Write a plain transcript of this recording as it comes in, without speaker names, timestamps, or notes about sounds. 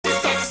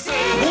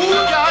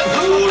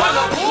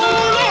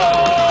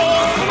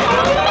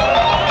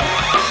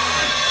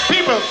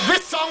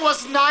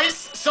was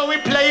nice, so we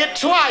play it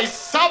twice.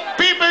 Some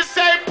people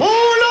say,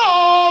 pull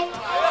up.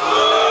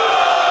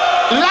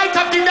 Light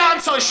up the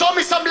dancer, show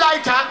me some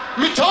lighter.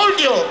 Me told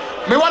you,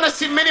 me wanna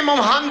see minimum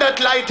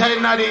 100 lighter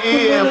in the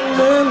AM.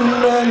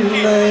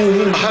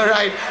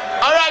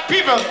 Alright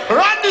people,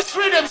 run this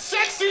rhythm,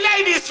 sexy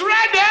ladies,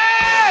 ready?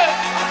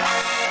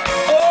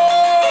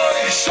 Oh,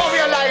 show me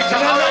a lighter.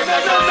 Alright,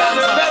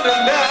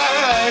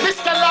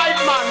 Mr.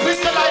 Lightman,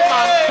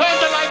 turn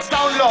the lights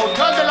down low,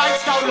 turn the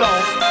lights down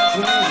low.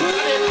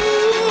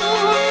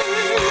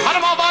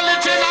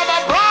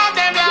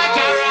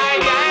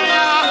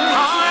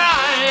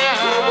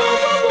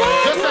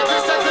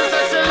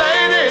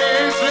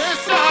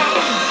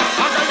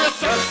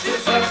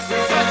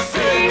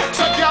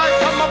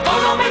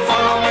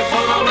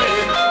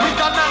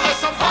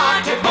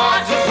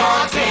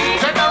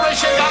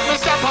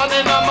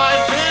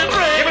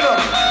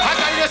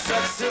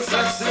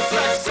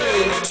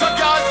 So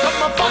y'all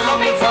come and follow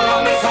me.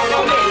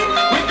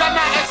 We gonna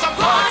have some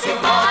party.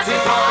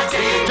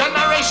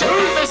 Generation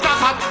people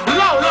stop up.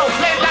 Low,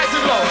 play nice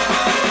and low.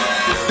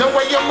 The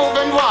way you move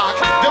and walk,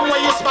 the way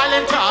you smile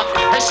and talk,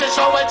 it should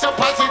show it's so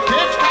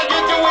positive. How you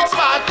do it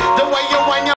smart.